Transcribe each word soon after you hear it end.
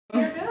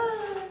You're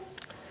done.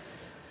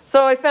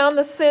 So I found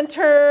the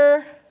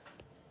center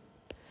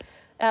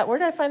at, where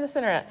did I find the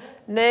center at?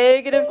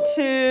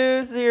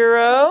 -2,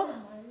 0.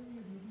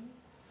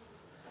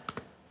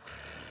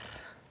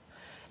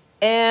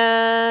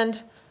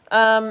 And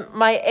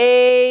my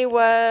A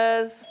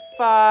was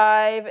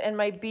 5 and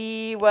my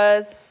B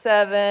was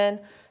 7.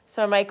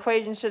 So my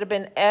equation should have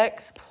been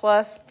x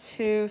plus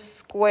 2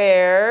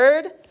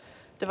 squared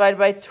divided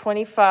by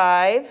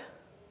 25.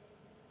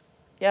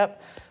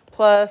 Yep.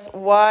 Plus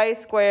y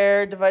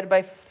squared divided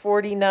by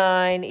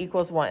 49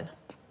 equals 1.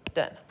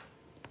 Done.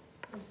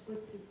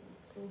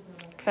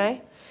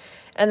 Okay.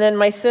 And then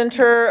my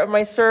center of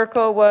my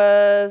circle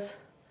was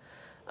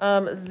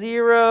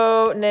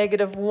 0,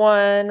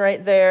 -1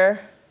 right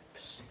there.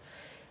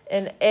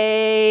 And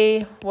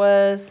A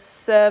was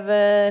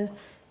 7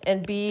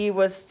 and B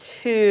was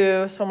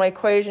 2. So my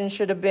equation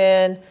should have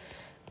been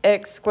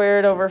x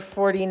squared over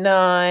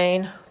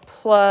 49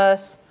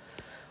 plus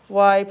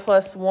y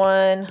plus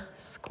 1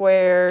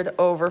 squared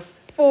over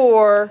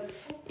 4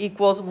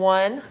 equals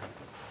 1.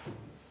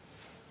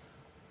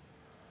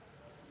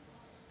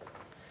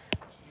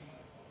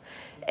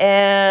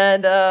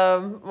 And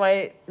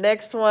my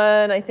next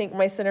one, I think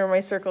my center of my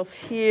circle's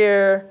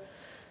here.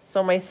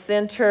 So my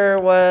center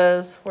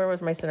was, where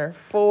was my center?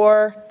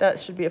 4. That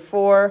should be a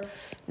 4.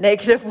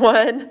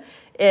 -1.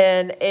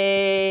 And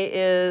A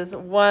is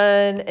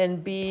 1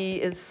 and B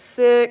is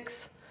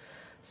 6.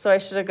 So I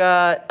should have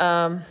got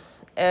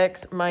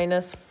x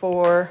minus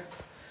 4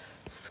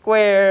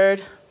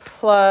 squared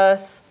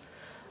plus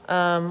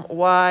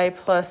y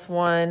plus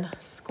 1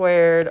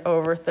 squared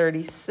over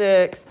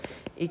 36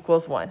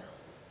 equals 1.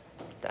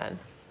 Done.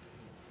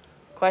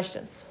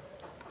 Questions?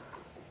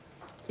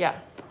 Yeah.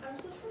 I'm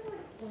still trying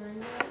to learn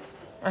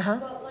this. Uh-huh.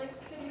 But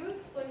can you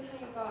explain how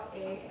you got A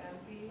and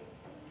B?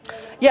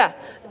 Yeah,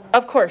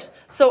 of course.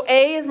 So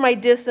A is my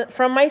distance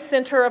from my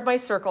center of my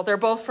circle. They're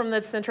both from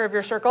the center of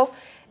your circle.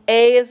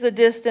 A is the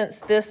distance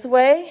this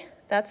way.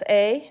 That's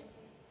A.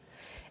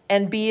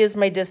 And B is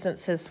my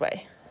distance this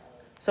way.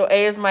 So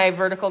A is my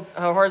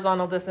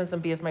horizontal distance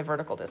and B is my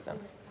vertical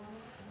distance.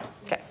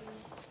 Okay.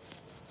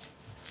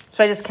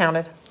 So I just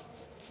counted.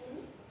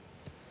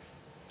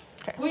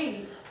 Okay.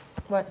 Wait.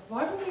 What?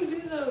 Why don't we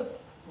do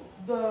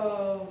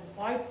the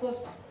y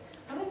plus?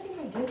 I don't think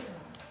I did that.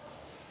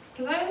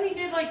 Because I only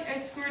did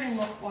x squared and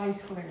y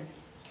squared,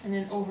 and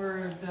then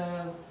over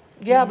the.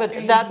 Yeah, but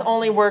that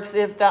only works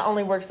if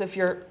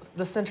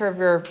the center of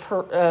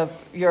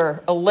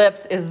your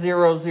ellipse is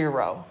 0,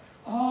 0.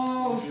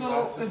 Oh,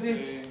 so if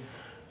it's.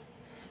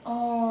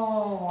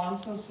 Oh, I'm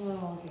so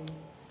slow.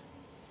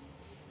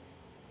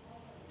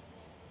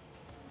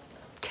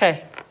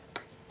 Okay.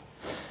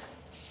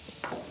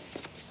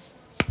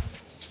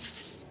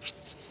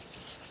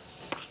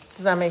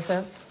 Does that make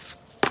sense?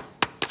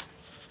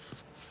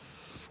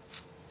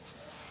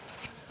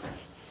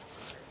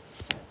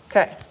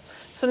 Okay.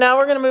 So now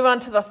we're going to move on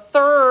to the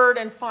third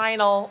and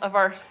final of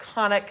our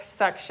conic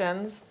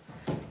sections.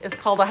 It's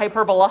called a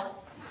hyperbola.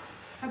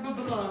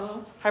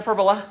 Hyperbola.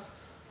 Hyperbola.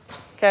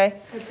 Okay.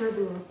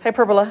 Hyperbola.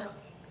 Hyperbola.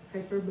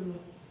 Hyperbola.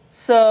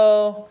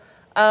 So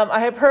a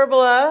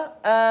hyperbola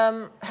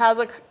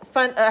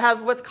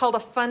has what's called a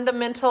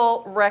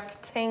fundamental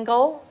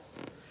rectangle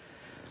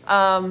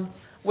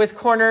with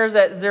corners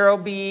at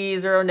 0b,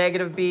 0,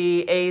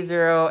 -b,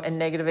 a0, and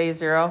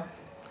 -a0.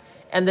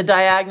 And the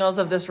diagonals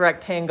of this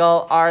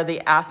rectangle are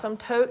the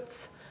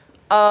asymptotes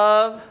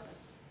of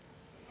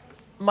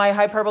my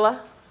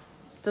hyperbola.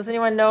 Does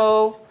anyone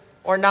know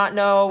or not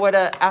know what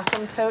an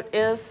asymptote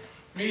is?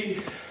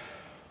 Me.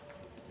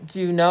 Do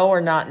you know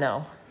or not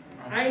know?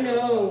 I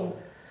know.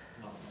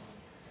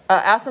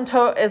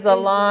 Asymptote is a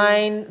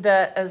line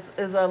that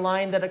is a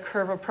line that a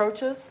curve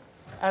approaches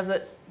as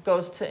it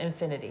goes to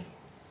infinity.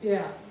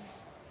 Yeah.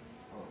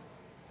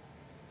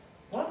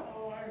 What?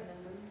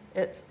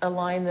 It's a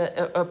line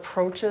that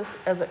approaches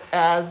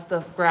as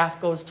the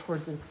graph goes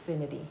towards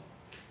infinity.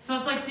 So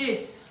it's like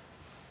this.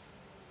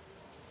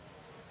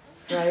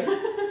 Right?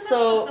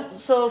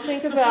 So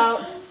think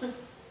about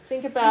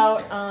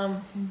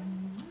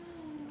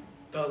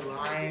A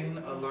line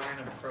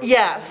of.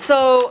 yeah,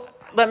 so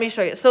let me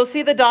show you. So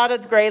see the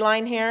dotted gray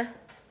line here?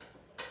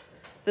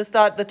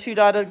 The two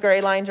dotted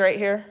gray lines right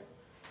here?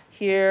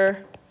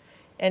 Here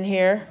and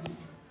here.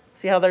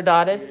 See how they're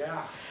dotted?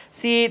 Yeah.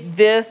 See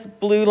this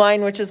blue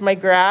line, which is my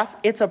graph?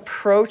 It's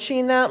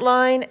approaching that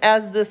line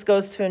as this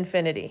goes to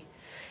infinity.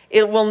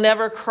 It will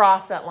never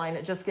cross that line.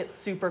 It just gets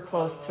super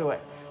close to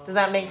it. Does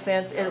that make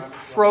sense? It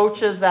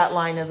approaches that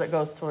line as it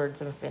goes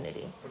towards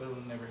infinity. But it'll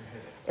never hit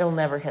it. It'll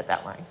never hit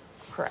that line.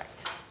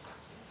 Correct.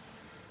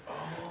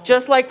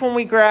 Just like when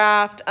we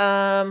graphed,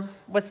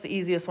 what's the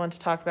easiest one to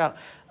talk about?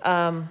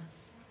 An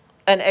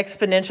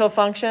exponential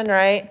function,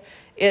 right?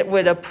 It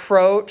would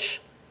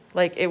approach,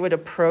 it would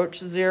approach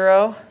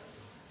 0,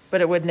 but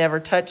it would never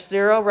touch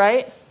 0,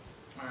 right?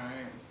 All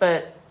right.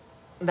 But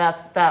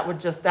that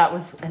was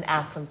an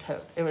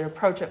asymptote. It would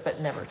approach it,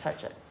 but never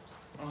touch it.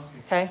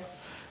 Okay?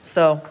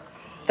 So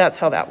that's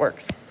how that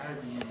works. I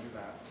remember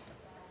that.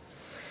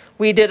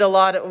 We did a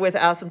lot with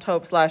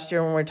asymptotes last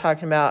year when we were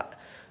talking about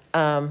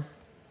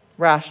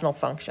rational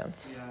functions.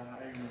 Yeah,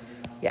 I remember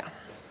now. Yeah.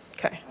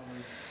 Okay. I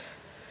was...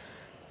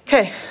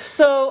 Okay.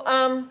 So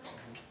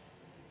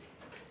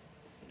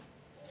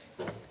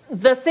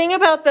the thing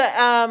about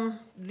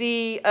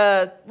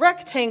the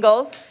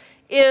rectangles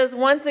is,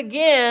 once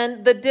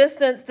again, the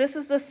distance. This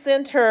is the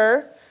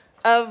center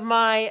of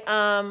my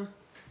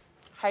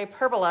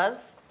hyperbolas,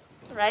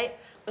 right?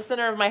 The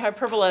center of my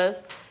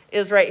hyperbolas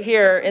is right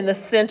here in the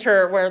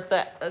center where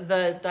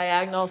the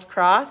diagonals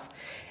cross.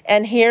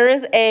 And here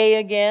is A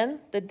again,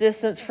 the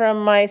distance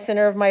from my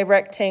center of my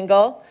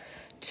rectangle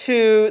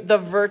to the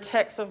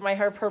vertex of my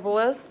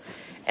hyperbolas.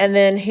 And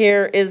then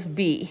here is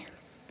B.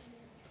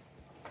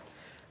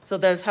 So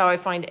that's how I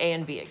find A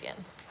and B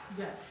again.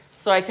 Yeah.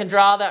 So I can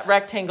draw that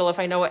rectangle. If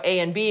I know what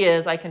A and B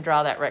is, I can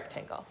draw that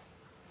rectangle.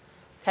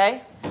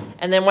 Okay?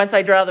 And then once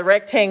I draw the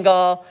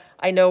rectangle,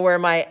 I know where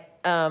my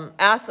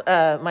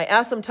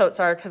asymptotes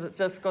are, because it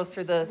just goes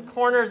through the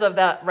corners of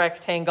that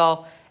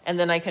rectangle, and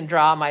then I can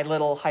draw my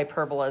little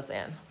hyperbolas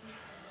in.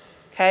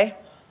 Okay?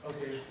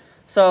 Okay.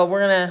 So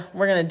we're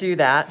gonna do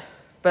that.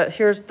 But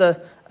here's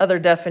the other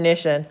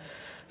definition.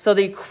 So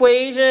the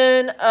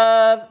equation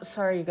of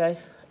a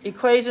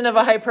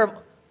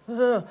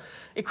hyperbola.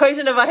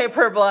 Equation of a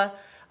hyperbola.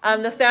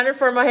 The standard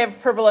form of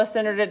hyperbola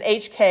centered at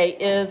HK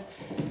is,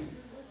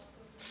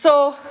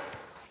 so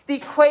the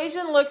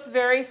equation looks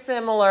very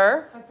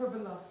similar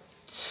Hyperbola.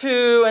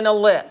 to an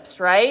ellipse,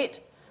 right?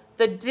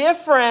 The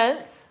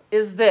difference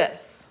is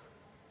this.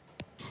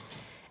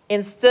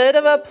 Instead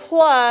of a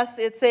plus,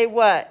 it's a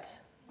what?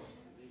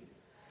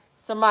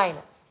 It's a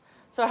minus.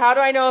 So how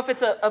do I know if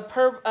it's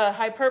a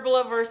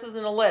hyperbola versus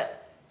an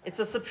ellipse? It's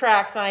a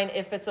subtract sign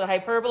if it's a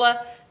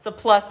hyperbola. It's a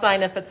plus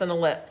sign if it's an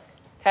ellipse.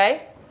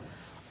 Okay?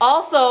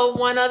 Also,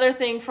 one other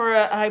thing for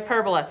a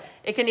hyperbola.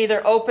 It can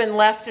either open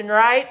left and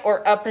right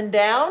or up and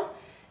down.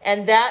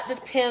 And that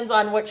depends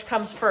on which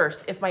comes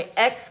first. If my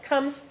x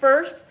comes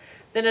first,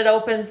 then it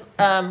opens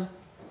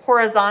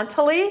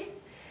horizontally.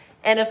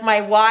 And if my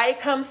y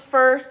comes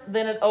first,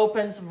 then it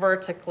opens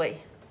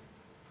vertically.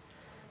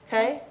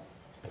 Okay?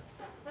 I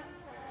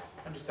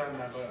understand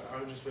that, but I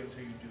would just wait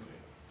until you do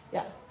it.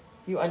 Yeah.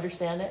 You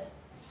understand it?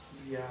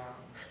 Yeah.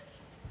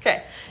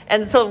 Okay.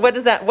 And so what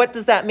does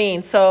that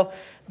mean? So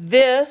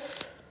this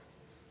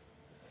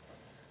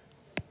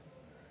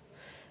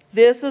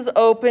is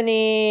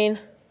opening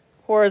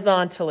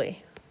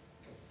horizontally.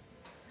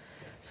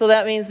 So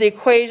that means the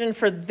equation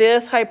for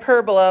this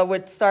hyperbola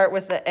would start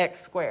with the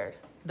x squared.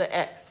 The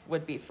x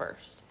would be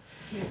first.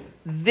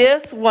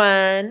 This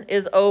one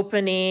is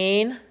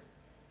opening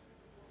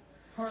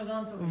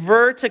Horizontally.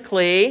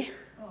 vertically.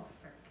 Oh,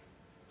 frick.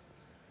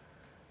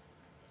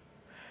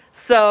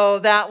 So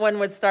that one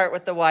would start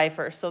with the y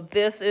first. So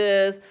this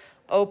is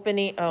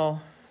opening,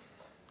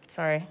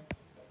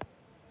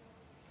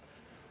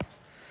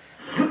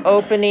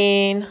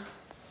 opening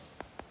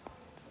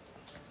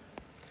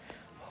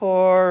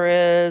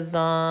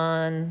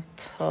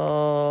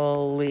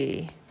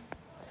horizontally.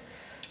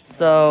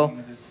 So That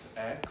means it's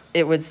X.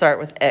 it would start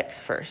with x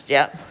first,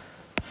 yep.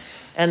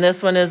 And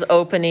this one is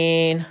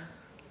opening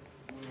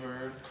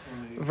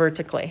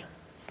vertically.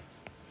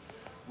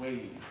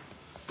 Wait.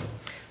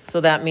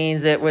 So that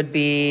means it would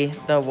be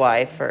the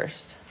y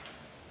first.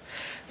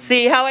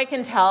 See how I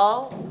can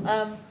tell?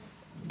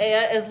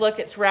 Aya is, look,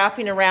 it's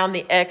wrapping around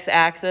the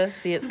x-axis.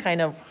 See, it's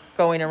kind of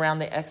going around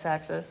the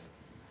x-axis.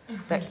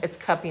 It's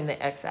cupping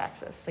the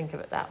x-axis. Think of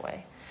it that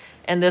way.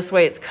 And this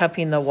way it's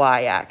cupping the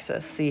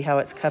y-axis. See how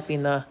it's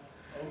cupping the...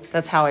 Okay.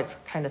 That's how it's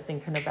kind of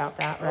thinking about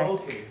that, right?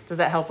 Okay. Does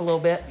that help a little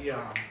bit?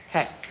 Yeah.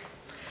 Okay.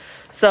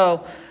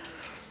 So,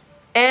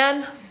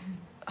 and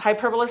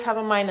hyperbolas have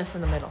a minus in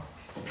the middle.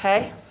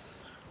 Okay?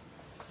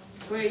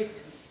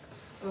 Wait.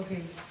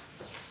 Okay.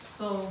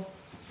 So,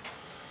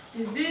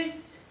 is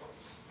this?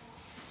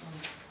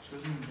 She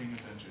wasn't even paying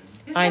attention.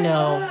 Yes, I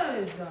know.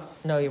 was.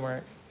 No, you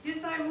weren't.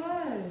 Yes, I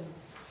was.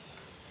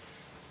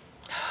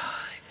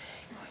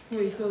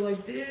 Wait, so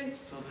like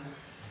this So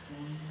this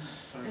one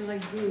starts. and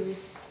like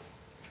this.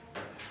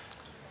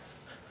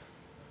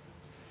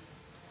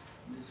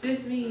 This This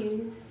one means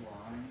starts with Y.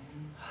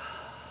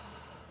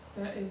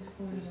 that is This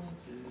horizontal. is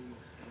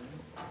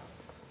X.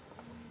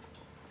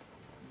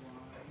 Y.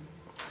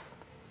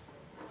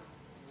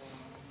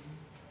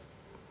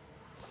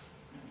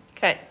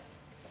 Okay.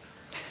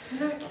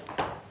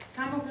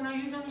 Campbell, can I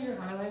use one of your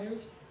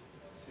highlighters?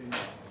 See,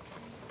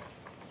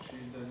 she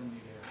doesn't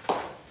need it.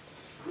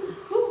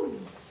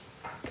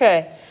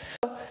 Okay.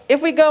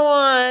 If we go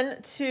on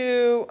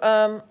to,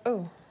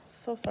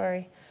 so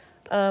sorry.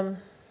 The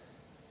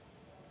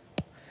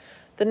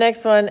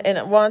next one, and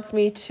it wants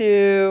me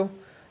to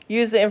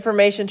use the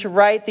information to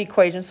write the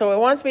equation. So it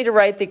wants me to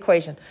write the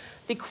equation.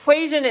 The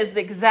equation is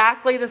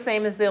exactly the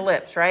same as the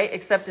ellipse, right?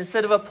 Except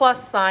instead of a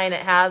plus sign,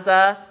 it has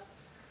a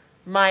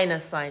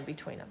minus sign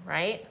between them,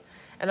 right?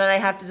 And then I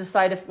have to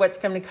decide if what's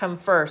going to come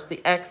first,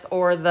 the x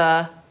or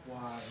the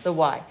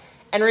y.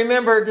 And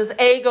remember, does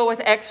A go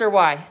with x or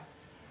y?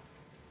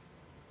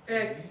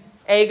 X.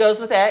 A goes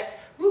with x,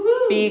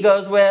 Woohoo! B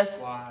goes with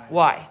Y.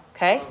 Y,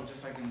 okay? Oh,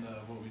 just like in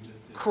what we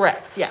just did.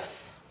 Correct,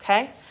 yes,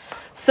 okay?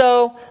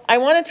 So I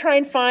want to try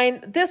and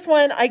find this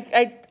one.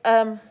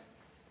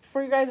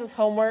 For you guys'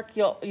 homework,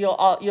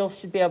 you'll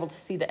should be able to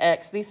see the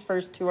X. These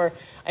first two are,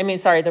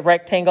 the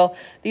rectangle.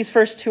 These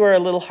first two are a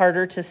little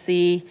harder to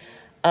see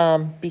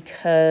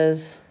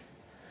because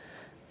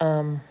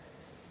I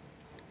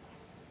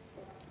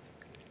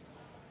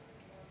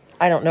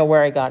don't know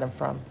where I got them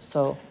from.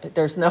 So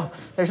there's no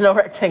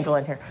rectangle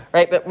in here,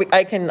 right? But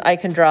I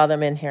can draw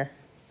them in here.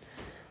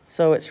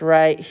 So it's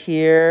right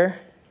here.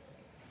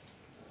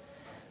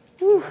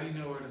 So how do you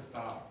know where to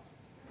stop?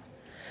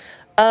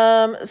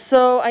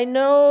 So I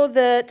know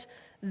that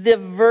the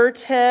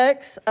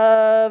vertex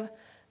of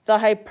the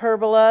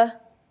hyperbola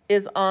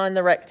is on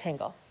the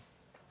rectangle.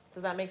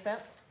 Does that make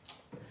sense?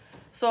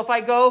 So if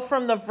I go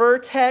from the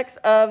vertex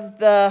of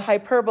the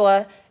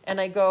hyperbola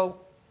and I go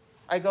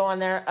on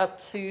there up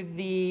to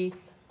the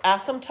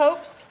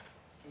asymptotes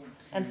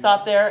and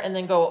stop there and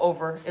then go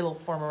over, it'll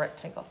form a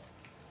rectangle.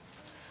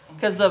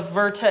 Because the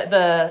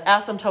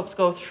asymptotes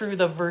go through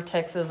the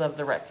vertexes of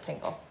the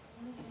rectangle.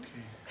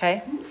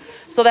 Okay?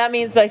 So that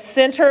means my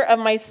center of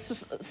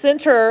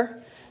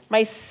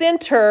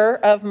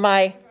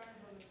my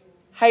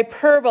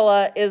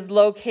hyperbola is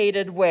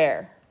located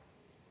where?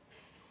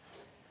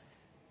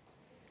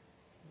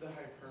 The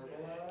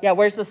hyperbola? Yeah,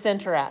 where's the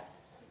center at?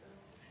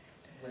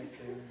 Right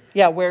there.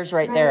 Yeah, where's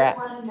right there at?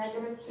 -1 and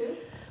 -2?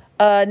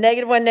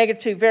 -1,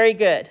 -2. Very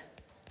good.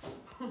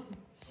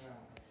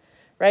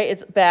 Right?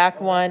 It's back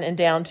 1 and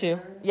down 2.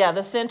 Yeah,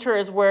 the center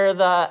is where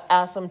the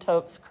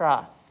asymptotes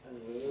cross.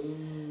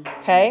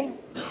 Okay?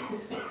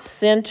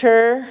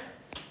 Center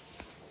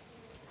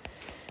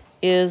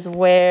is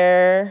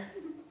where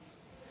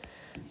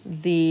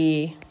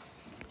the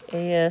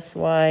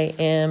ASYMPTOT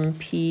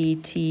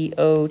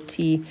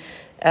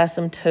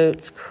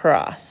asymptotes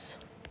cross.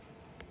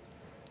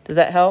 Does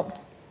that help?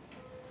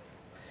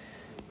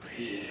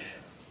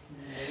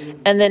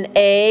 And then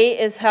A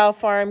is how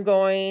far I'm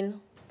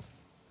going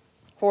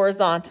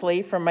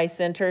horizontally from my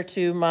center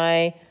to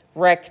my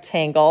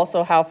rectangle.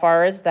 So how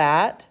far is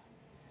that?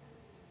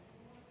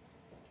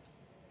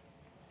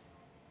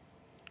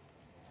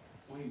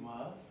 Wait,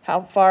 what?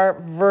 How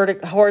far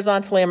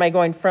horizontally am I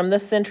going from the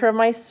center of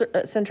my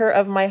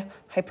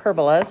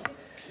hyperbolas?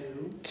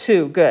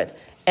 2. Good.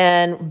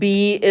 And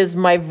B is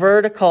my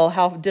vertical.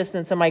 How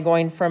distance am I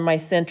going from my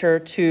center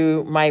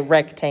to my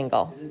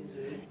rectangle? Is it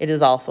 2? It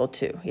is also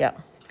 2. Yeah.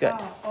 Good.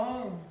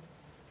 Oh.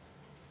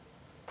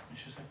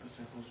 It's just like the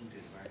circles we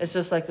did, right? It's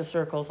just like the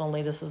circles,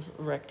 only this is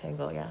a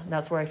rectangle, yeah. And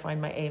that's where I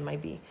find my A and my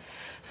B.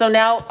 So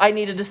now I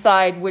need to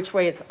decide which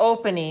way it's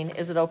opening.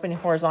 Is it opening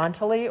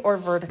horizontally or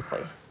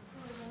vertically?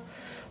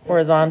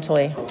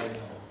 Horizontally. That's all I know.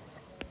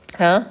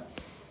 Huh?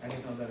 I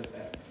just know that it's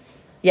X.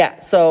 Yeah,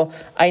 so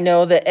I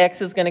know that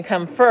X is going to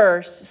come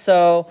first.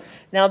 So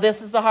now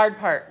this is the hard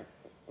part.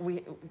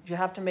 You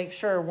have to make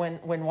sure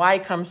when Y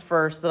comes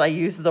first that I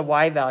use the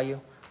Y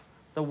value.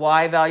 The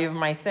Y value of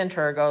my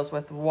center goes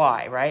with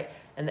Y, right?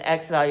 And the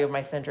X value of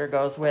my center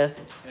goes with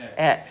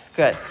X.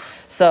 Good.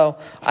 So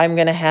I'm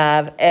going to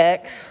have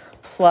X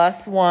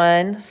plus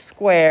 1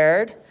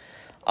 squared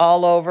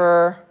all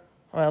over,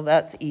 well,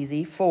 that's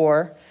easy,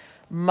 4,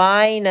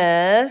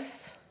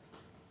 minus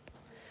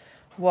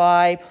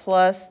Y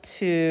plus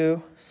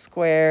 2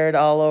 squared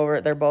all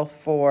over, they're both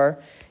 4,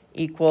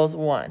 equals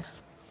 1.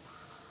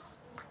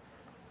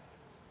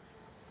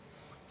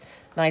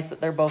 Nice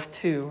that they're both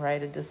 2,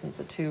 right? A distance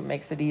of 2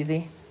 makes it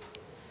easy.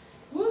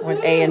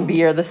 When A and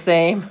B are the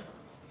same.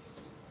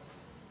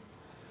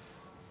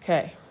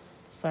 Okay.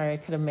 Sorry, I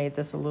could have made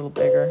this a little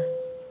bigger.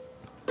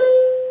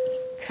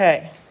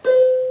 Okay.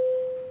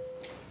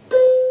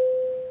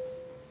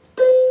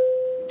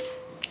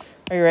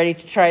 Are you ready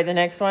to try the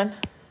next one?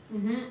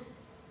 Mm-hmm.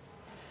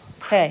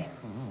 Okay.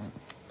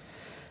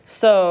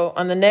 So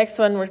on the next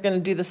one, we're going to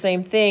do the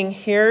same thing.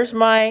 Here's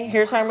how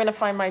I'm going to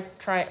find my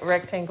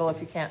rectangle if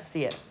you can't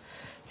see it.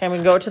 Okay, I'm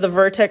going to go to the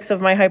vertex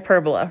of my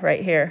hyperbola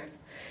right here.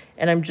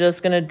 And I'm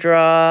just going to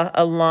draw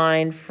a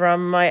line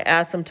from my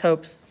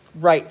asymptotes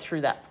right through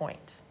that point.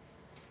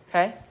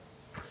 Okay?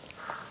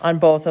 On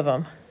both of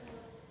them.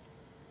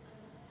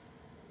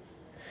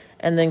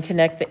 And then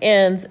connect the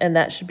ends, and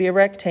that should be a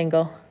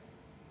rectangle.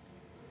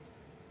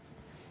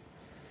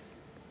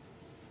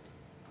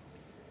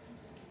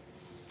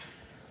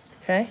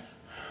 Okay?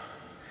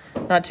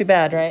 Not too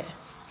bad, right?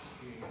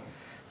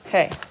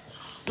 Okay.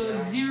 So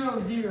it's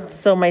 0, 0.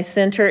 So my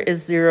center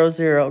is 0,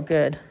 0.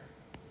 Good.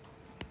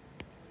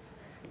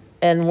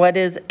 And what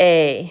is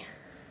A?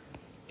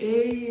 A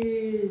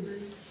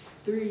is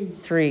 3.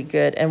 3.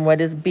 Good. And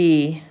what is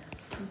B?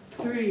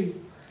 3.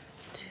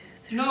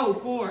 No,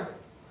 4.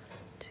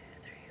 2,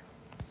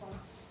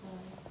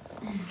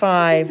 3,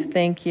 5.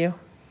 Thank you.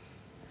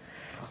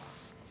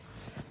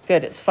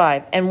 Good. It's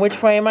 5. And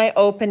which way am I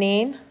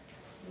opening?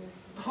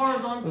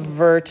 Horizontal.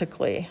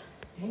 Vertically.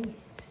 Dang it.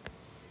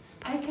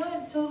 I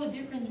can't tell the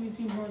difference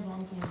between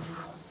horizontal and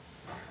vertical.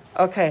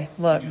 Okay,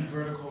 look. Do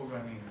vertical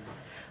running.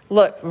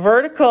 Look,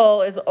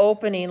 vertical is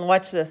opening,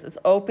 watch this, it's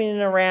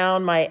opening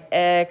around my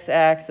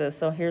x-axis.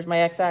 So here's my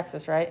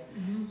x-axis, right?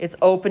 Mm-hmm. It's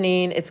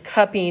opening, it's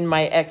cupping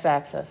my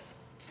x-axis.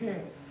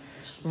 Okay.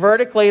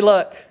 Vertically,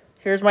 look,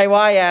 here's my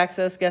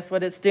y-axis. Guess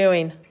what it's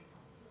doing?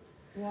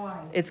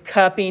 Why? It's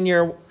cupping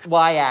your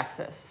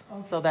y-axis.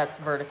 Okay. So that's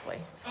vertically.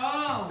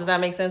 Oh. Does that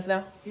make sense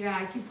now? Yeah,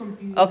 I keep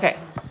confusing. Okay.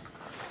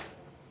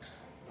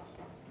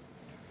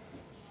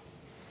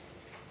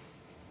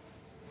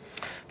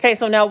 Okay,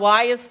 so now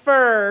y is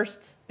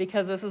first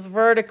because this is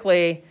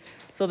vertically.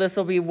 So this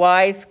will be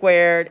y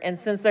squared. And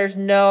since there's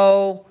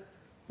no,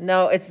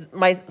 it's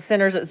my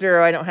center's at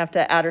 0, I don't have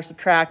to add or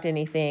subtract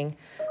anything.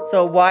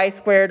 So y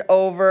squared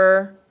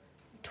over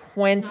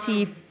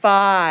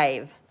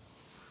 25.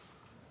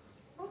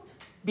 What?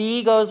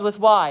 B goes with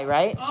y,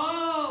 right?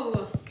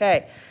 Oh.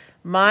 Okay,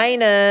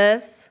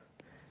 minus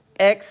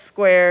x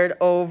squared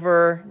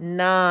over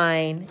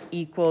 9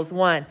 equals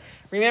 1.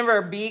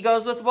 Remember, B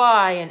goes with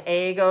y and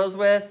A goes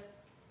with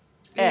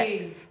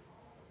x.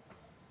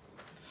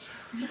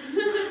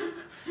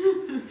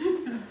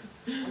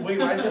 Wait,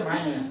 why is it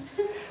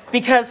minus?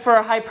 Because for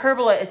a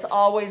hyperbola, it's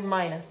always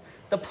minus.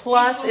 The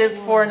plus is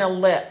for an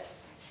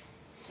ellipse.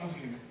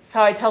 Okay. That's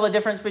how I tell the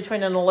difference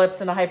between an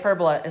ellipse and a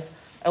hyperbola. Is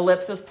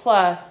ellipse is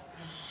plus,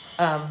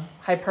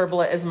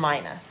 hyperbola is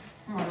minus.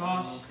 Oh my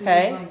gosh. This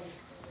Okay. is like-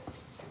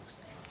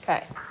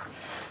 Okay.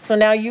 So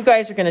now you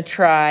guys are going to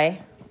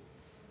try.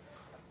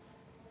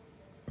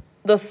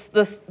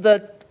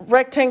 The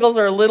rectangles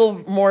are a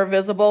little more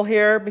visible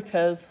here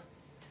because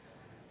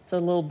it's a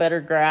little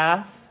better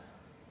graph.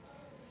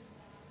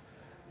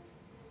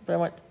 But I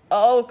want,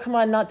 oh, come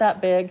on, not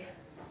that big.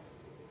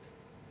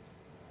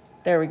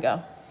 There we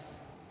go.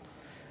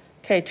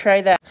 Okay,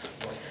 try that.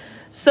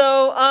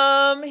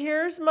 So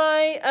here's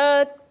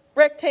my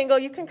rectangle.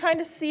 You can kind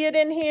of see it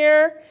in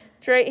here.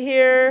 It's right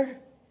here,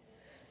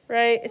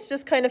 right? It's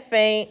just kind of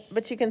faint,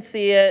 but you can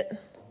see it.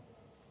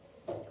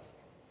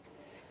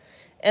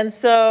 And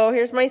so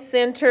here's my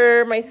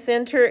center. My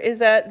center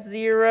is at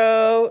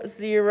 0,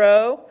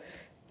 0.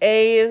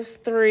 A is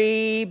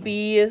 3,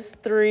 B is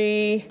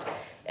 3,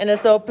 and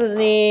it's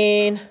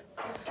opening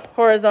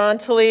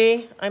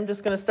horizontally. I'm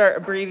just going to start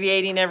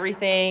abbreviating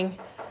everything.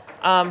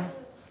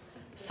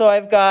 So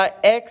I've got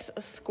x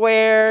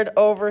squared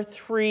over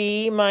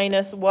 3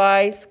 minus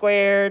y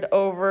squared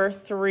over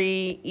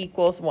 3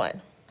 equals 1.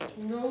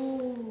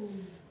 No.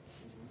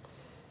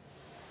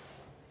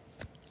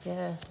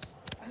 Yes.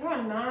 I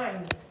got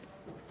 9.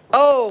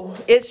 Oh,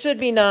 it should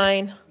be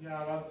 9. Yeah, I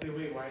was about to say,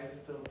 wait, why is it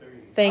still 3?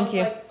 Thank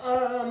you. Like,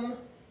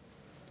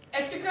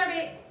 extra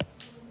credit.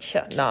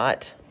 Yeah,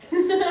 not.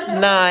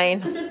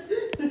 9.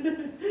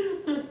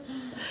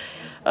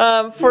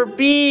 For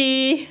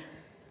B,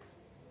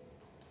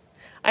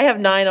 I have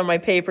 9 on my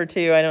paper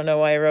too. I don't know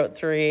why I wrote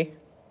 3.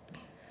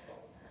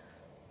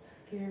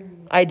 Scary.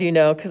 I do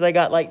know because I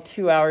got like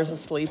 2 hours of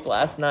sleep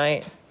last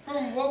night.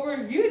 What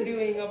were you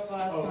doing up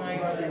last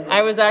night?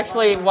 I was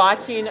actually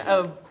watching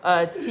a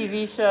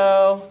TV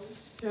show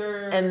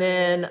Sure. and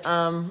then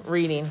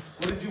reading.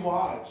 What did you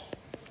watch?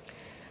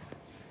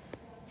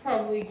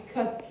 Probably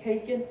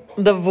cupcaking.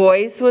 The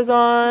Voice was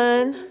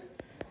on.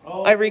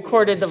 Oh, I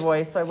recorded The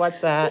Voice, so I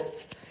watched that.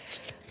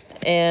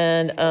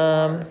 And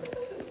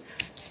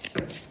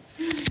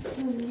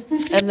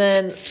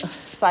then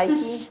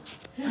Psyche.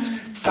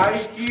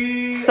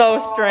 Psyche. So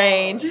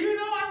strange. Do you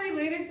know I'm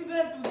related to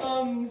that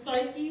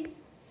Psyche?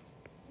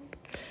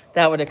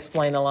 That would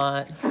explain a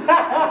lot.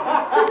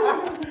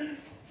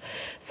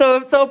 So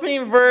it's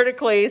opening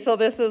vertically. So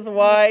this is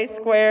y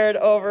squared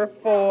over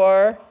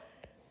 4.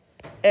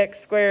 X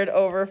squared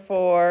over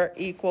 4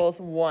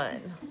 equals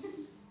 1.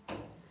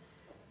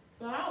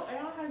 Wow,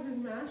 Al has his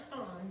mask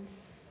on.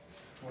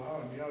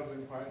 Wow, Neil's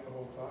been quiet the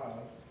whole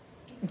class.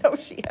 No,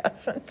 she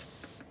hasn't.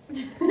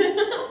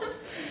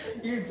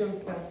 Your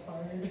joke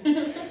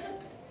backfired.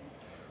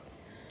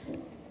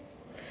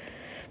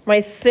 My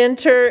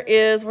center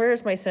is, where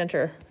is my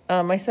center?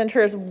 My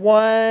center is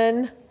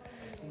 1,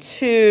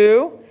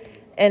 2,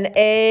 and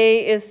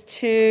A is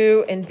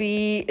 2, and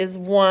B is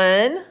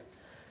 1.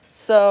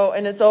 So,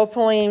 and it's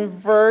opening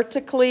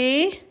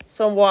vertically,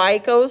 so y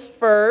goes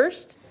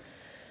first.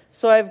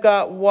 So I've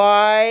got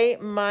y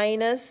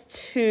minus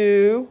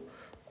 2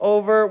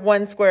 over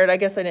 1 squared. I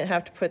guess I didn't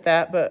have to put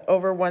that, but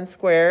over 1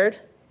 squared.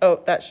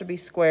 Oh, that should be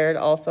squared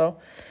also.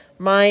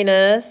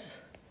 Minus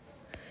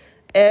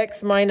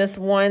x minus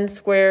 1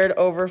 squared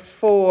over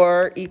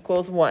 4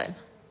 equals 1.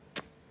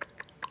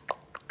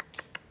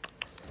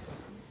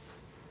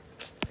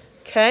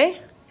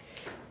 Okay?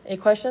 Any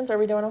questions? Are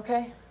we doing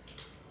okay?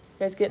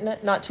 You guys getting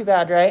it? Not too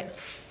bad, right?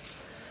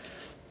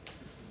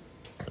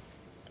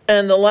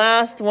 And the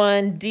last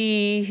one,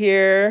 D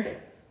here.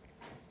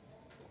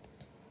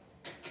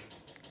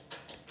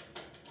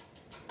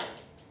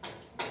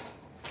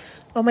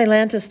 Oh, my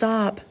Lanta,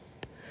 stop.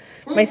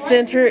 My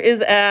center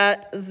is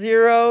at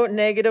 0,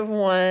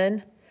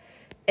 -1.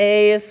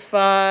 A is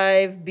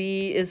 5,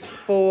 B is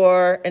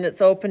 4, and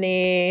it's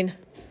opening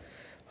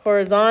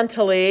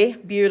horizontally.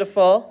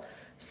 Beautiful.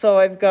 So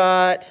I've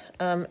got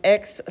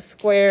x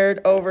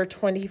squared over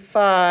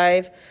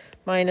 25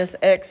 minus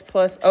x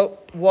plus, oh,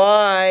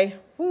 y.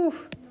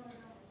 Whew.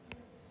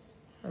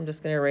 I'm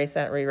just going to erase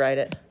that and rewrite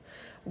it.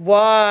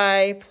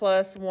 Y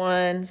plus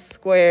 1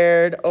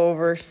 squared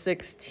over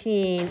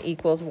 16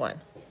 equals 1.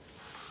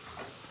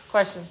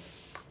 Question?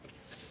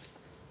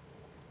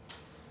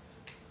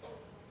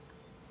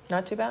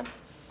 Not too bad?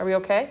 Are we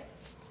okay?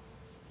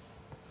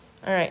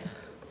 All right.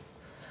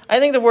 I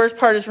think the worst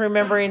part is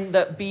remembering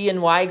that b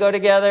and y go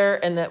together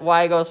and that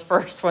y goes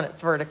first when it's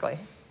vertically.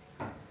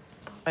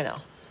 I know.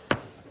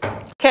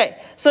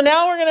 Okay, so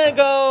now we're going to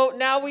go,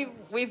 now we've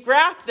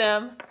graphed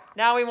them.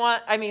 Now we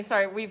want,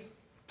 we've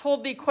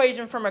pulled the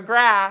equation from a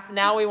graph.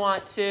 Now we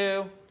want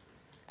to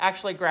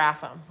actually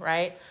graph them,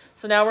 right?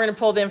 So now we're going to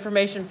pull the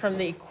information from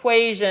the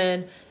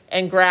equation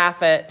and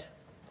graph it.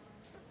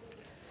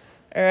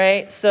 All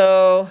right,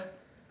 so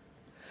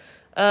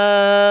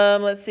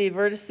let's see,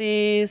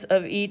 vertices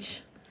of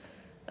each,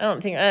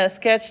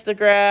 sketch the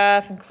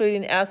graph,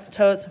 including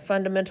asymptotes and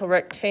fundamental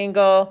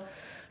rectangle.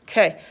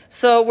 Okay,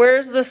 so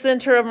where's the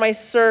center of my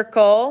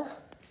circle?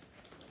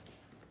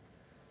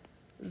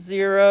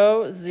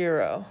 0,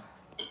 0.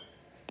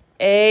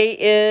 A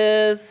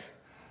is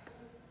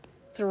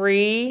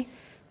 3,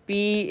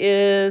 B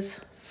is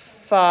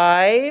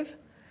 5.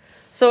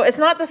 So it's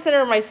not the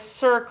center of my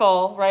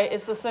circle, right?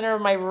 It's the center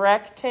of my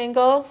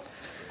rectangle.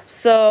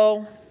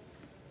 So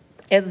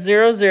it's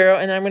 0, 0,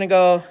 and I'm going to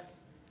go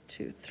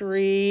 2,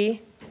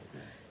 3,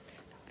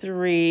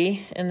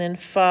 3, and then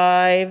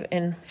 5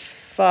 and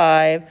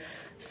 5.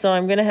 So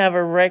I'm going to have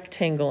a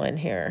rectangle in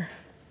here.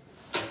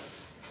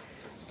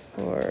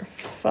 4,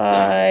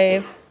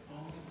 5,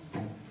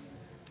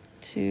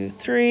 2,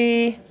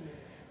 3.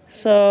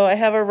 So I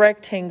have a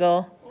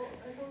rectangle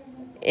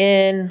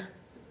in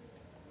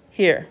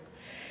here.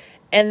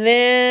 And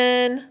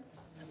then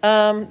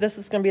this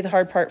is going to be the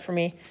hard part for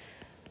me.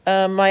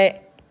 My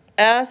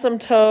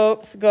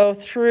asymptotes go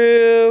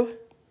through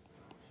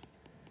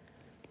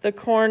the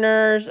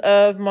corners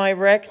of my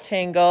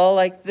rectangle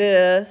like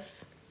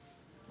this.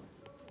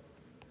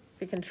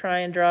 We can try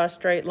and draw a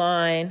straight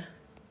line.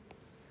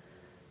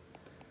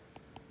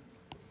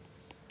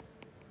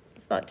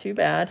 It's not too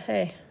bad,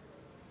 hey.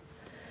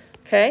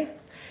 Okay,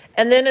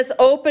 and then it's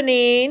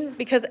opening,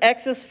 because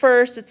x is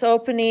first, it's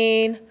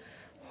opening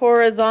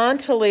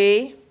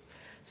horizontally.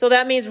 So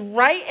that means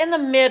right in the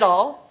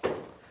middle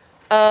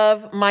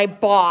of my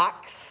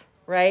box,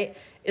 right,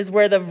 is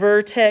where the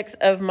vertex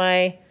of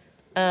my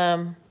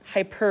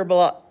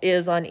hyperbola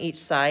is on each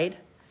side.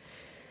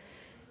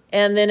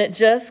 And then it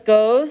just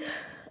goes,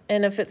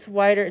 and if it's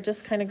wider, it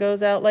just kind of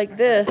goes out like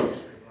this.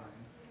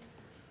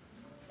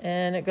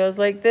 And it goes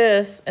like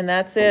this, and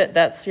that's it.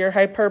 That's your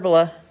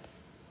hyperbola.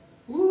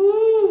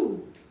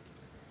 Woo!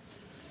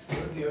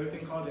 What's the other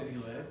thing called? An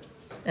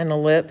ellipse? An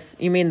ellipse?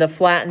 You mean the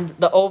flattened,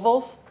 the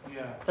ovals?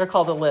 Yeah. They're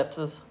called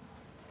ellipses.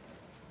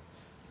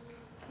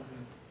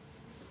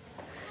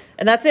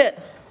 And that's it.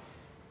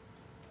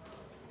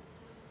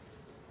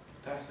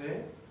 That's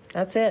it?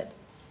 That's it.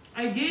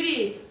 I did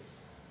it.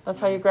 That's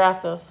how you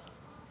graph those.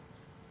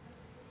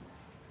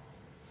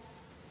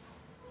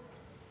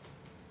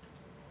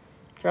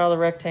 Draw the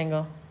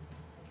rectangle.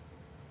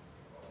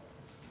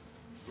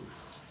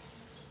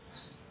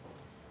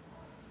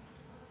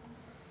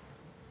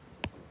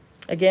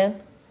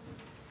 Again,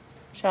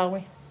 shall we?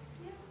 Yeah.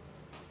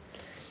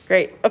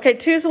 Great. Okay,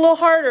 2's a little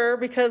harder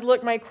because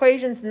look, my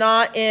equation's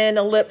not in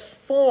ellipse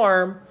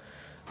form,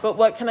 but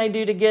what can I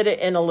do to get it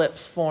in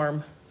ellipse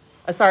form?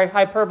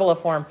 Hyperbola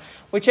form.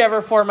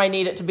 Whichever form I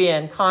need it to be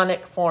in.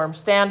 Conic form,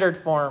 standard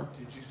form.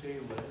 Did you say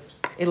ellipse?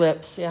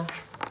 Ellipse, yeah.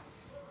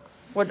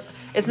 What?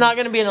 It's not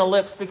going to be an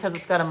ellipse because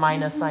it's got a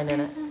minus sign in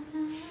it.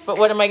 But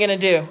what am I going to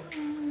do?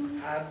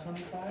 Add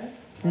 25?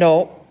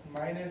 Nope.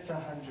 Minus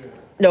 100.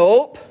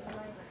 Nope.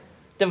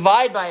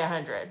 Divide by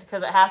 100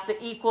 because it has to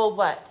equal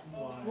what?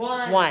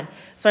 1. 1.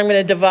 So I'm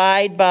going to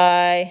divide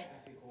by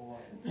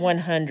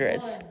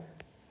 100.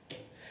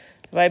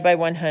 Divide by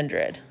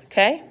 100.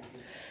 Okay?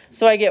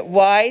 So I get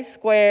y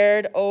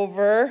squared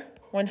over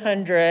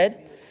 100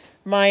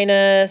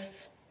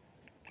 minus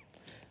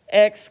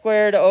x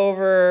squared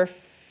over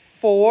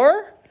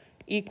 4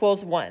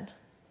 equals 1.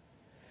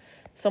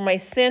 So my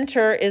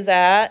center is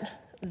at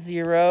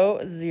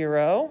 0,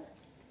 0.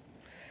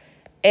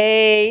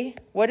 A,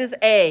 what is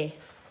A?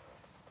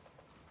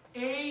 A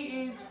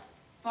is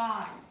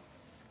 5.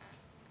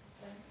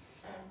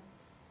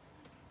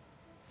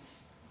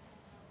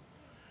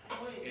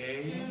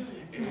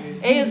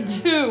 A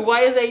is 2.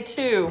 Why is A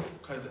 2?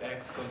 Because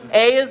x goes with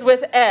A is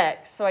with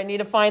x. So I need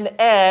to find the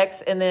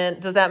x, and then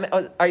does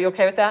that, are you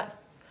okay with that?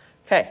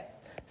 Okay.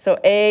 So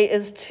A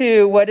is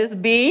 2. What is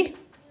B?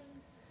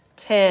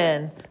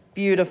 10.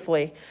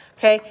 Beautifully.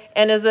 Okay.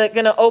 And is it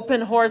going to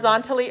open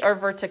horizontally or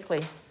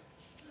vertically?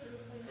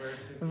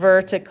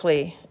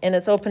 Vertically. And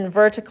it's open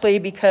vertically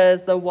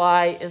because the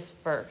y is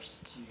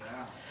first.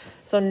 Yeah.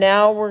 So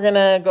now we're going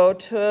to go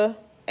to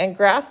and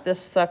graph this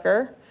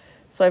sucker.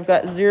 So I've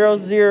got 0,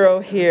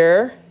 0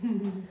 here.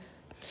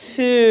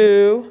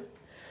 2.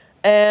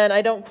 And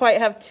I don't quite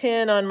have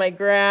 10 on my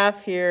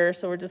graph here,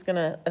 so we're just going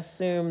to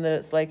assume that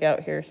it's like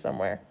out here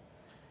somewhere.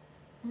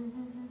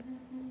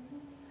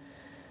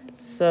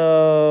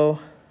 So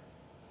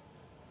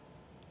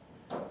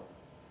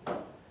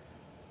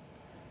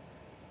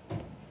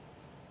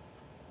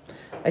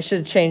I should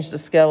have changed the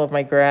scale of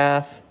my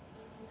graph.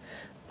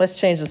 Let's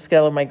change the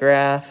scale of my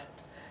graph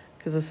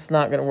because this is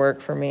not going to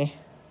work for me.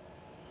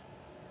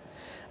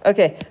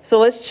 Okay, so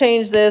let's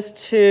change this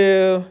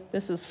to,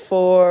 this is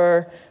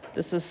 4,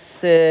 this is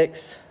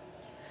 6,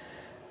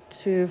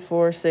 2,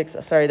 4, 6,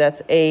 sorry,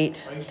 that's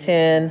 8,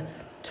 10,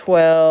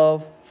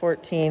 12,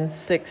 14,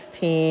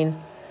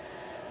 16,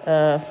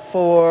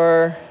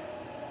 4,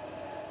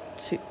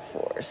 2,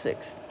 4,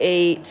 6,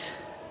 8,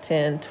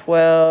 10,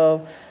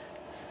 12,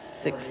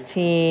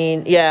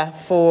 16, yeah,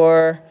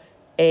 4,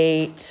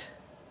 8,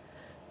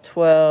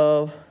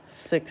 12,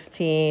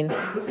 16.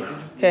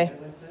 Okay,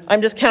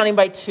 I'm just counting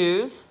by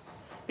twos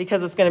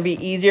because it's going to be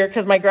easier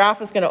because my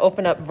graph is going to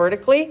open up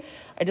vertically.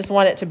 I just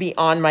want it to be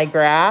on my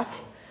graph.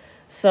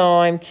 So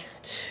I'm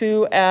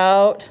 2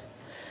 out,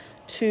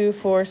 2,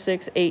 4,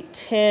 6, 8,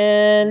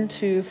 10,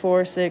 2,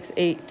 4, 6,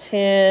 8,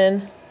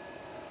 10.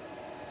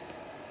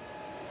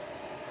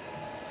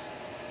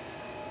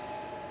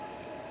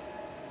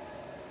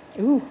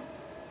 Ooh,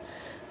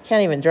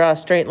 can't even draw a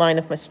straight line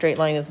if my straight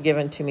line is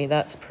given to me.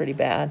 That's pretty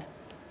bad.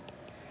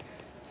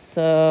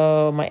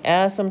 So my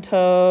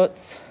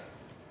asymptotes.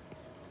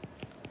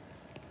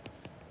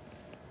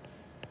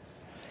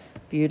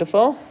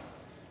 Beautiful,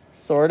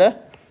 sorta.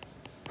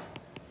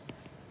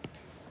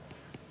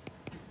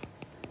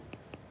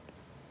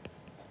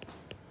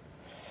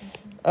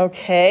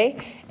 Okay,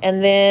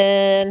 and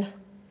then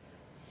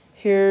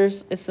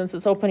here's, since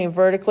it's opening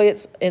vertically,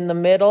 it's in the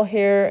middle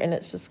here, and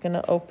it's just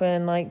gonna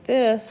open like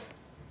this.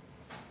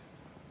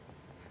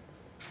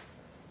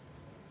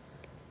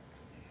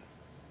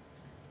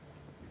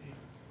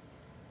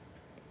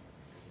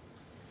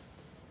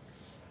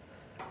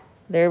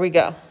 There we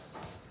go.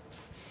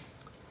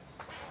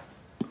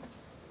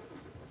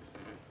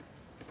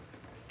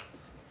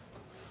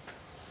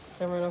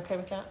 Is everyone okay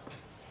with that?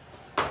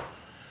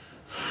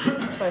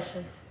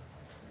 Questions?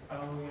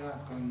 Oh yeah,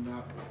 it's going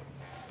that way.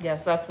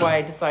 Yes, that's why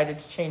I decided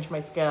to change my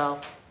scale,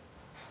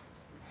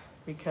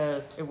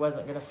 because it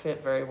wasn't going to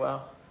fit very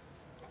well.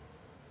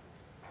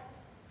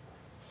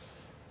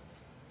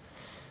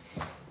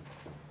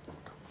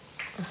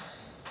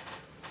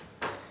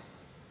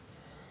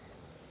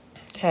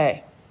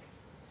 Okay.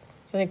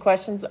 So any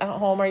questions at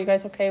home? Are you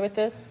guys okay with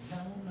this?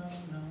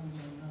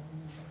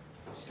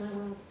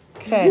 No.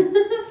 Okay.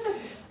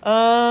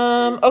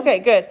 Okay,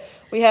 good.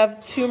 We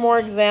have 2 more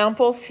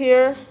examples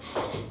here.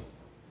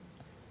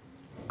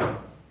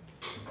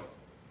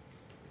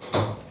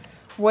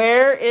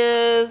 Where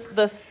is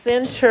the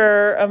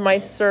center of my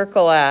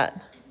circle at?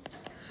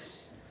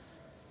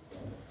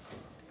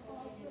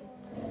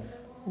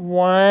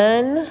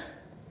 1,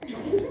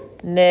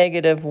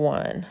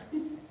 -1.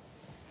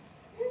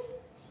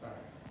 Sorry.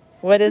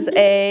 What is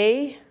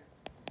A?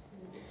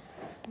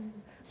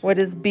 What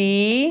is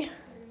B?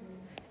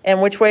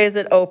 And which way is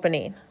it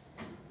opening?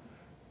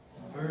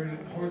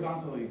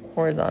 Horizontally.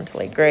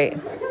 Horizontally, great.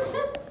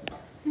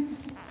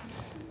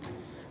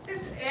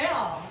 It's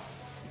L.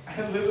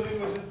 I literally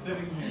was just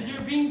sitting here.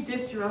 You're being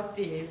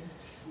disrupted.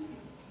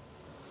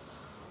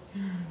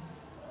 Neil,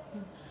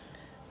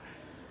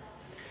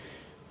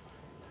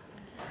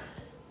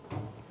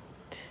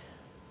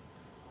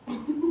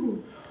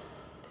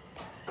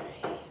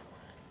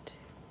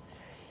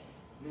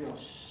 you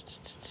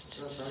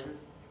got a charger?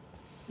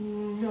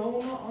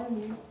 No, not on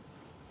me. You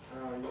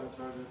got a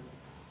charger?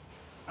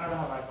 I don't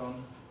have iPhone.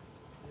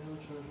 You have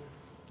a charger?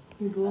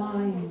 He's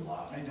lying.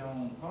 I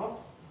don't. Huh?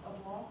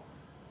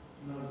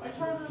 No, I it's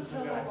charge just the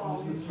like an telephone.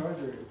 iPhone C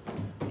charger.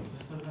 Does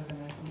this look like an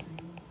iPhone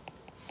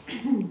to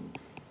you?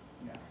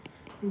 Yeah.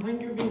 Mind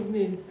your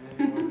business.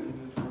 Anyone in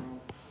this room?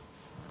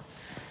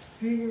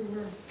 Do your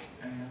work.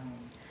 I am.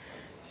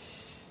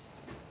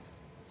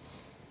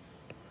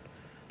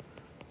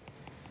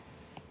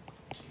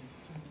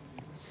 Jesus, I know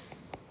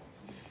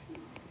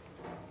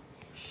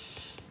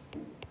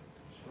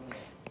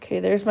it. Okay,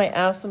 there's my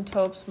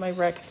asymptotes, my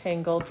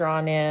rectangle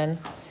drawn in.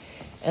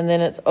 And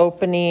then it's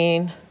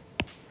opening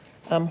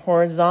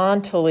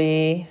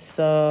horizontally.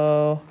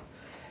 So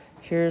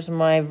here's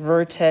my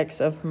vertex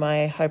of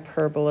my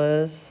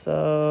hyperbolas.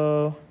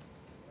 So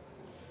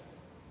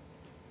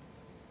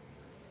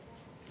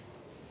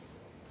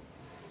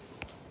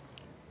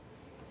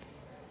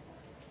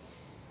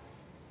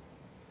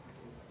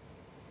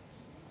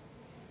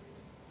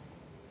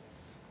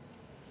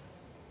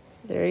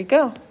there you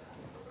go.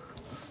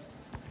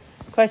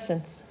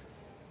 Questions?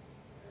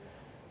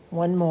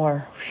 One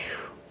more. Whew.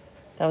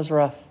 That was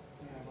rough.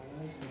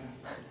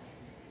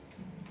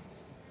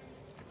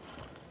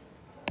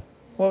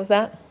 What was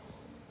that?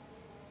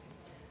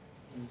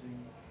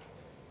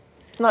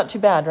 Not too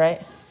bad,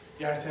 right?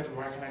 Yeah, I said,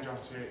 why can't I draw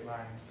straight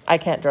lines? I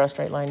can't draw a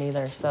straight line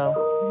either,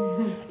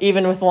 so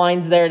even with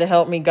lines there to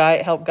help me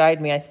guide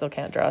me, I still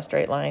can't draw a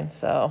straight line.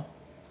 So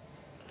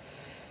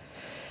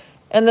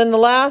And then the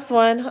last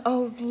one,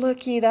 oh,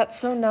 looky, that's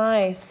so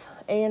nice.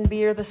 A and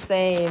B are the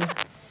same.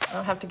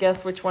 I'll have to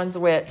guess which one's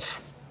which.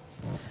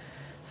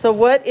 So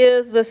what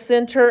is the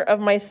center of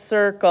my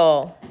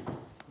circle?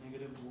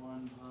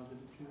 -1,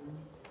 +2.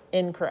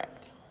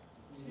 Incorrect.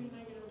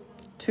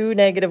 2, -1. 2,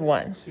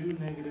 -1. 2,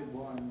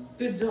 -1.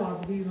 Good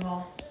job,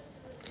 Viva.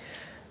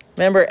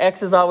 Remember,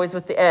 X is always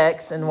with the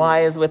X and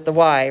Y is with the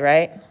Y,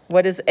 right?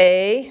 What is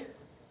A?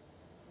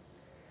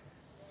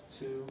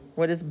 2,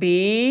 What is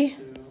B?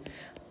 2,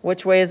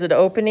 Which way is it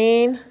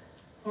opening?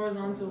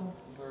 Horizontal.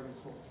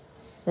 vertical,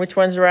 Which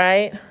one's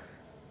right?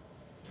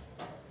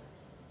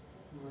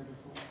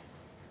 vertical.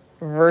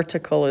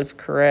 Vertical is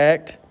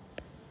correct.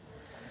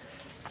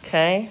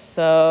 Okay,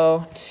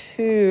 so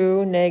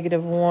 2,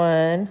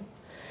 -1.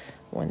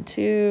 1,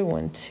 2,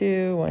 1,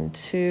 2, 1,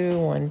 2,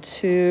 1,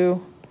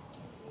 2.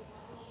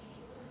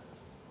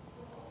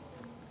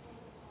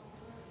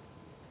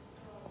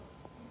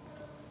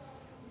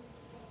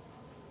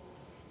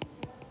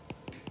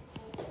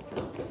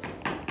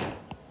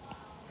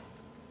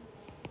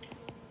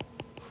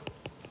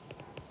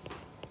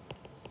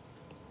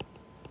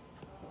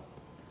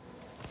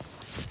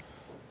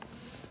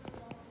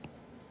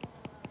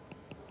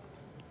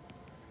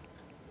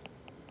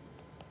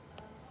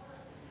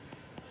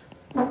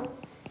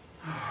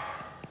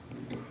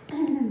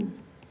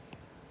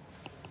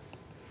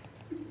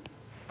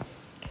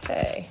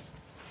 Okay,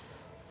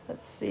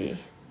 let's see.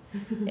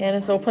 And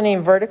it's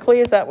opening vertically,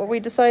 is that what we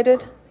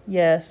decided?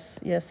 Yes,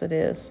 yes it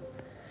is.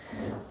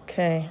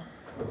 Okay.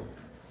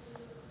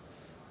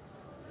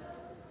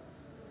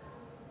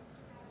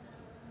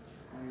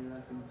 Are you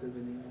laughing to the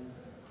knee?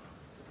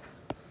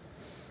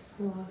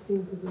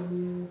 Laughing to the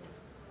new.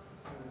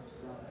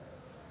 Stop.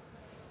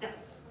 Stop.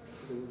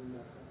 It wasn't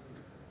that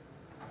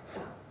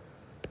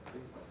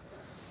funny.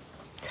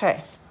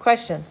 Okay,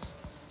 questions?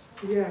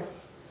 Yeah.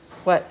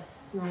 What?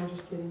 No, I'm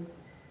just kidding.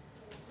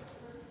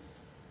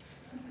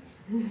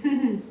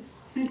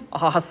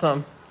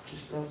 Awesome.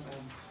 Just stop.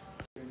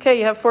 Okay,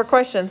 you have 4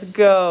 questions.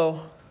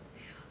 Go.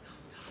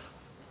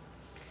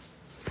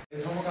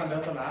 Is homework on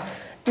Delta Math?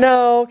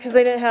 No, because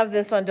they didn't have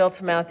this on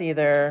Delta Math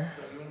either.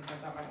 So you want to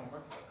print out my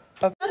homework?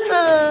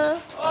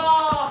 Okay.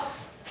 Oh!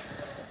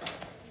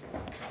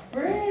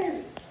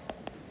 Bruce!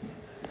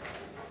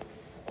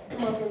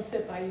 Come on, come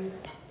sit by you.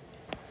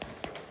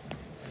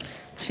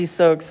 She's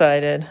so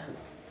excited.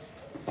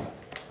 I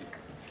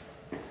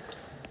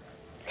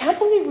can't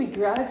believe we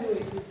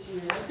graduated this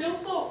year. I feel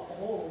so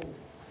old.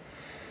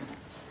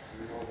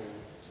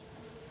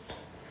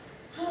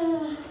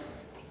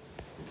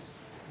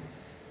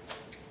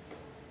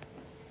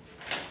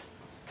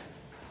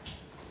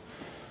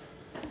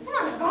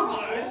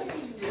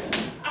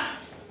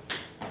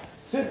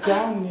 Sit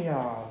down,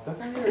 Nia. That's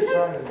not your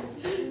trying.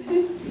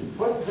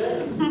 What's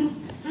this?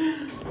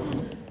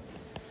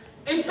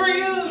 It's for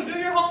you. Do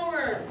your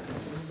homework.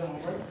 This is the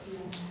homework?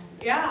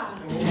 Yeah.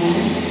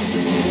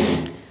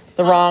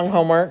 The wrong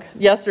homework.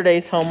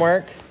 Yesterday's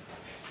homework.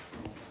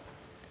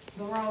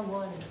 The wrong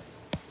one.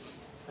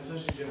 That's what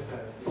she just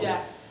said.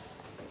 Yes.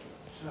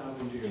 Shut up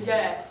and do your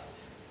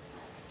Yes.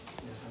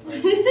 Yes, I'm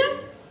right.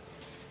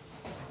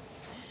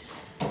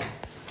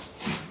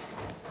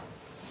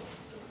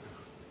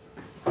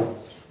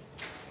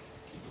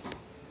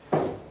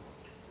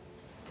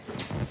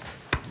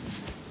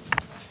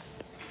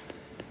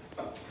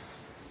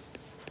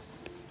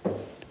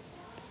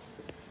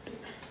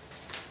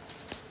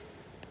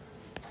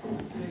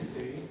 Today's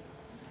date,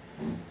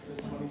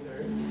 the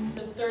 23rd.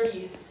 The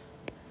 30th.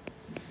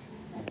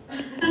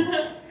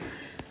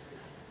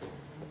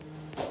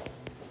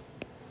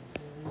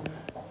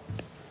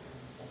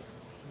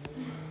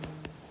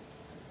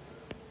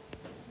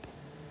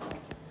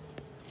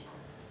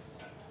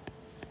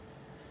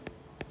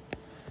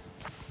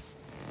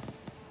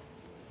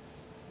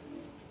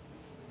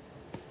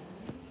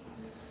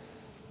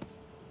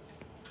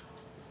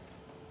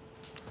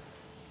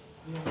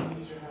 Yeah, I'm gonna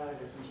use your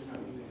highlighter since you're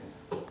not using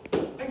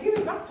it. I gave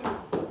it back to her.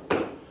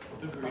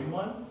 The green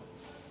one?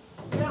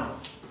 Yeah.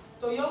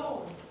 The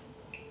yellow one.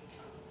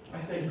 I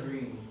said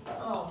green.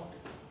 Oh.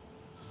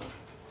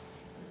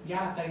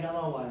 Yeah, the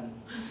yellow one.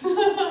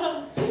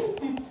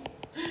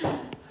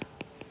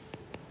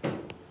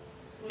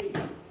 Wait.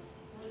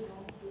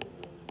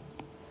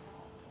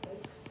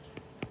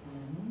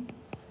 Mm-hmm.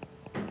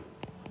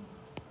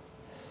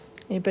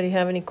 Anybody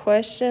have any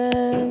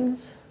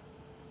questions?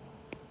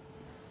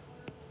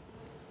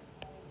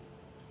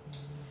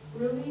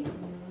 Really?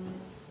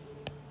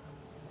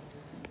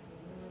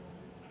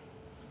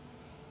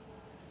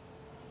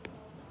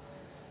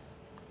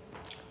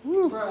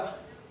 Bruh.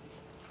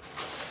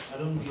 I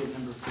don't get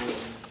number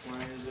 4. Why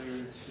is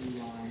there 2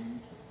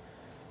 lines?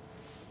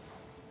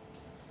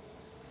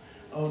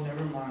 Oh,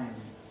 never mind.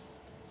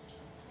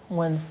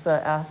 One's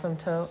the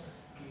asymptote.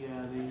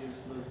 Yeah, they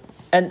just look.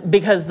 And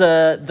because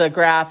the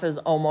graph is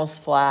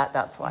almost flat,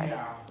 that's why.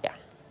 Yeah. Yeah.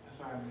 That's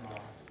why I'm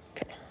lost.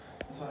 Okay.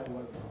 That's why I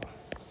was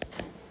lost.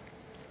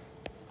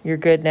 You're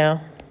good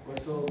now? Wait,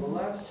 so the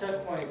last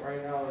checkpoint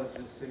right now is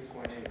just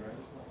 6.8, right?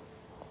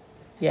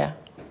 Yeah.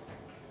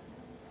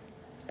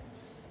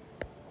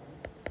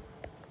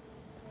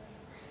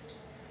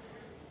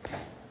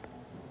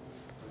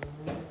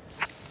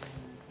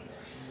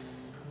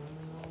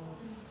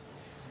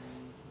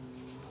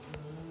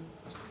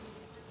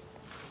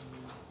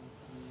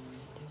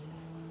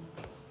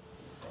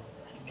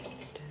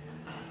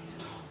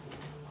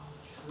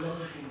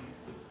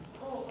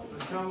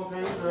 Come, can I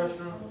use the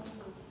restroom?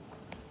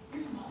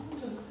 Your mom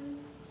does it.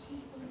 She's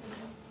so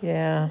good.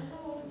 Yeah.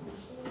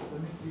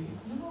 Let me see.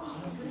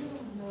 Let me see.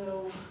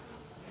 No.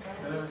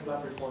 I never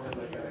slap your forehead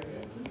like that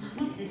again. Let me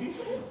see.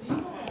 How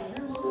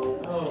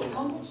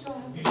Oh. much do I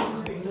have Did to you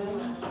just clean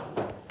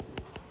that?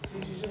 See,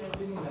 she's just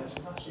cleaning that.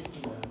 She's not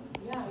shaking that.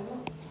 Yeah, I know.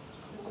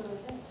 That's what I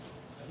said.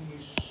 I think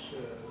you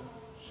should.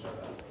 Shut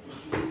up.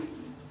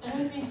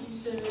 I think you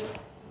should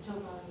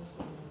jump out of this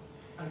one.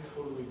 I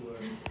totally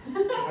would.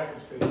 If I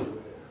could fit over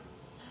there.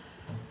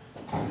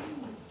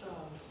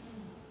 Stop.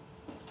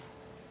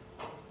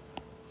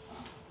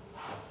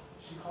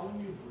 Is she calling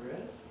you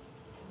Briss?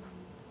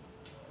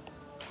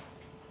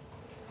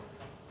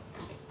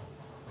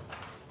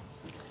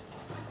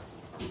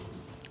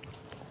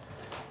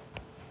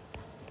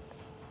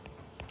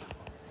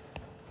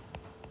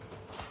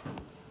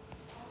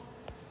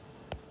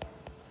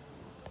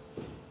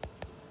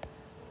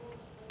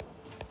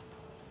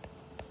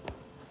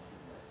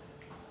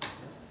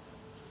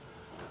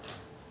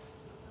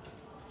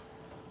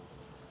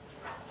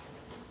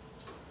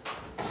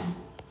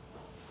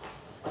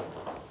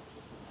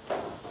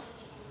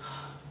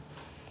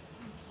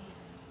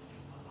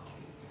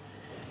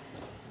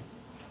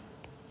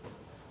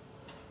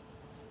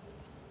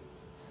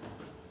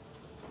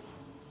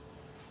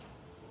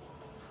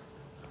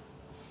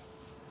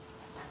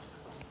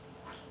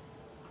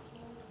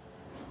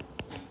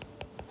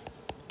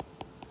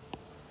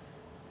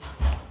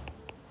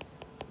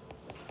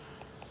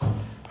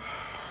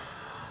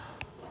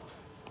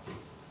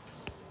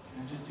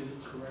 Can I just do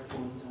this correct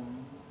one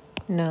time?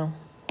 No.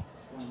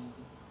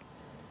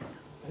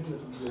 I think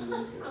that's really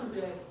good. I'm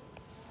good.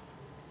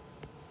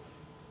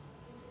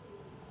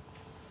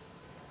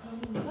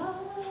 I'm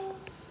love.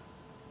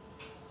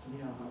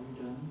 Yeah, how are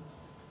you done?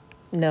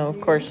 No,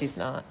 of course she's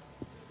not.